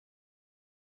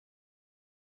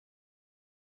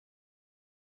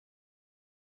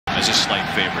slight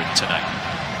favorite tonight.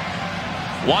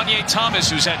 Wanye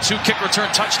Thomas, who's had 2 kick return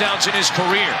touchdowns in his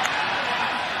career,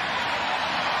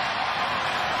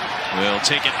 will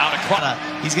take it out of corner.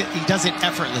 He does it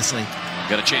effortlessly.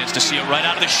 Got a chance to see it right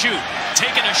out of the chute.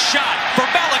 Taking a shot for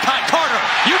Malachi Carter.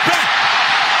 You bet.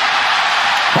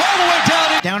 All the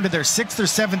way down to their 6th or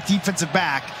 7th defensive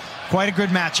back. Quite a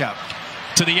good matchup.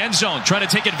 To the end zone, trying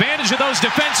to take advantage of those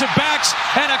defensive backs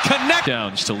and a connect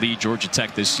downs to lead Georgia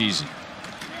Tech this season.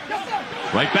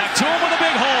 Right back to him with a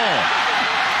big hole.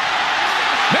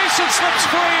 Mason slips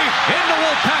free into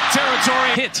Wolfpack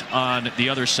territory. Hit on the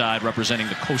other side, representing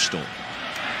the Coastal.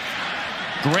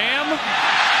 Graham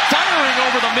firing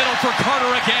over the middle for Carter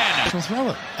again. It was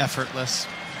well effortless.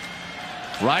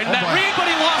 Right in that read, but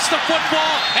he lost the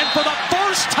football. And for the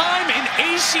first time in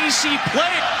ACC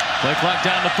play clock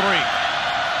down to 3.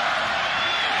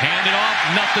 Hand it off,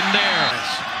 nothing there.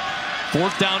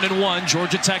 4th down and 1.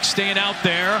 Georgia Tech staying out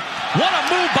there. What a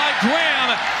move by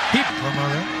Graham.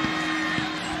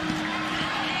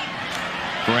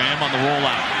 Graham on the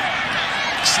rollout.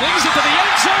 Slings it to the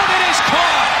end zone. It is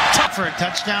caught. For a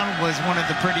touchdown was one of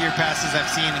the prettier passes I've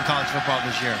seen in college football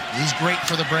this year. He's great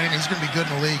for the brain. He's going to be good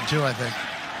in the league, too, I think.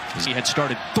 He had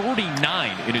started 39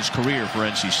 in his career for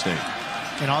NC State.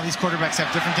 And all these quarterbacks have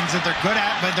different things that they're good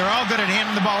at, but they're all good at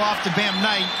handing the ball off to Bam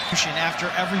Knight. After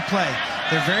every play,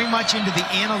 they're very much into the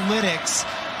analytics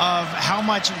of how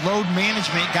much load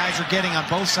management guys are getting on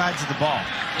both sides of the ball.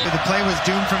 The play was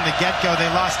doomed from the get-go.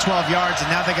 They lost 12 yards, and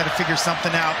now they got to figure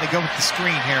something out. They go with the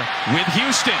screen here. With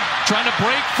Houston trying to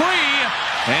break free.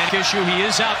 And issue, he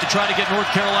is out to try to get North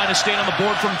Carolina State on the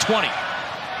board from 20.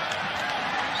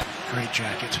 Great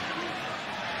jacket.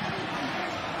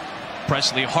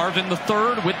 Presley Harvin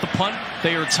III with the punt.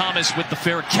 Thayer Thomas with the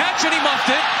fair catch, and he muffed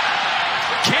it.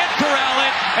 Can't corral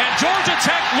it, and Georgia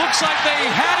Tech looks like they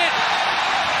had it.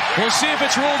 We'll see if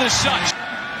it's ruled as such.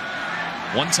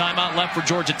 1 timeout left for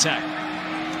Georgia Tech.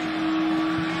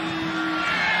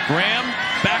 Graham,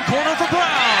 back corner for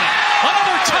Brown.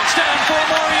 Another touchdown for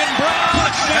Amarian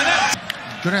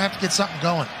Brown. Gonna have to get something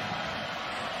going.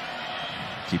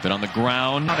 Keep it on the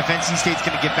ground. If NC State's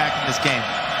going to get back in this game.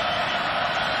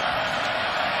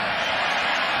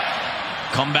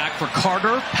 Come back for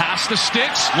Carter. Past the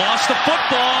sticks. Lost the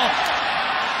football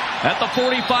at the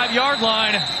 45-yard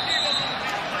line.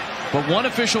 But one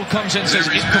official comes in and says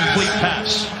incomplete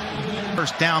pass.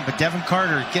 First down, but Devin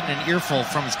Carter getting an earful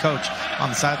from his coach on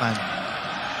the sideline.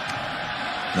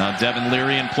 Now Devin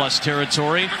Leary in plus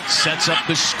territory. Sets up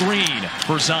the screen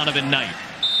for Zonovan Knight.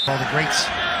 All the greats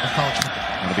of college football.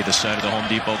 That'll be the site of the Home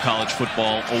Depot College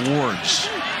Football Awards.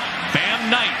 Bam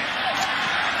Knight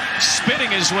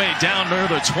spinning his way down near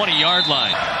the 20-yard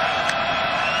line.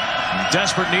 In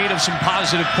desperate need of some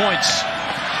positive points.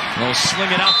 They'll sling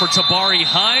it out for Tabari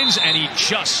Hines, and he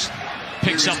just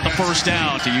picks up the first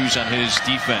down to use on his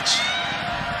defense.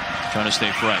 Trying to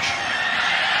stay fresh.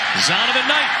 Zonovan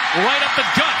Knight right up the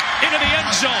gut into the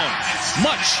end zone.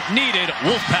 Much needed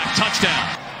Wolfpack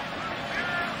touchdown.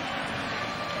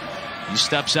 He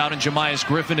steps out and Jemias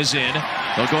Griffin is in.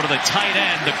 They'll go to the tight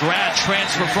end, the grad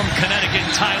transfer from Connecticut,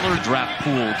 Tyler. Draft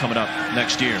pool coming up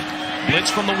next year. Blitz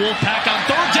from the Wolfpack on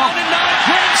 3rd down and 9.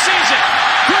 Graham sees it.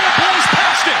 Graham blows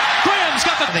past it. Graham's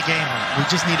got the game. We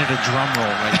just needed a drum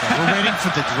roll right there. We're waiting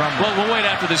for the drum roll. Well, we'll wait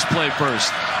after this play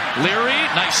first. Leary,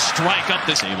 nice strike up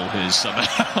this. Able his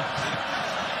somehow.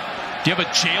 Do you have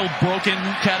a jailbroken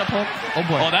catapult? Oh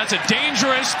boy. Oh, that's a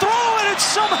dangerous throw, and it's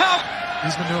somehow.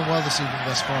 He's been doing well this evening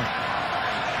thus far.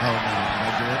 Oh, no, can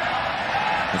I do it?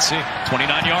 Let's see.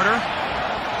 29-yarder.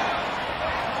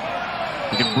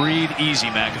 You can breathe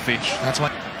easy, McAfee. That's why.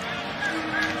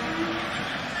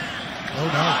 Oh,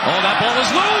 no. Oh, that ball is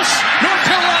loose. North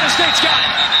Carolina State's got it.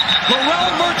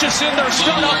 Laurel Murchison, they're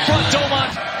stud up front.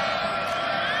 Domont.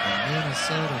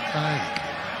 Minnesota Tiger.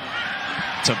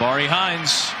 Tabari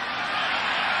Hines.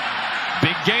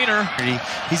 Big gainer.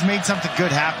 He's made something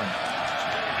good happen.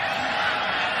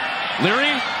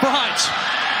 Leary for Hines.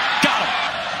 Got him.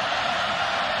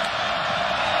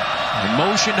 In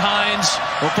motion, Hines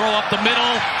will throw up the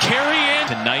middle. Carry in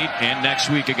tonight and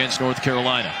next week against North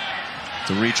Carolina.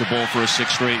 To reach a bowl for a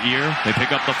 6th straight year. They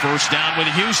pick up the first down with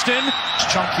Houston. It's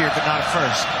chunk here, but not at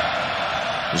first.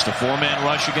 Just a 4-man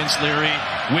rush against Leary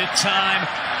with time.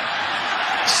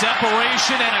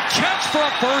 Separation and a catch for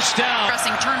a first down.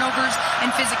 Pressing turnovers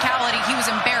and physicality. He was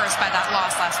embarrassed by that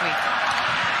loss last week.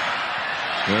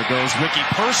 There goes Ricky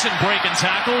Person breaking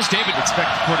tackles. David expect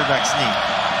the quarterback sneak.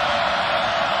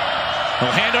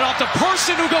 He'll hand it off to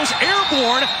Person, who goes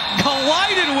airborne,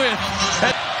 collided with.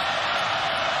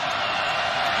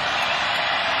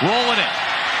 Rolling it.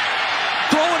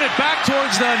 Throwing it back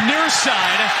towards the near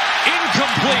side.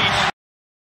 Incomplete.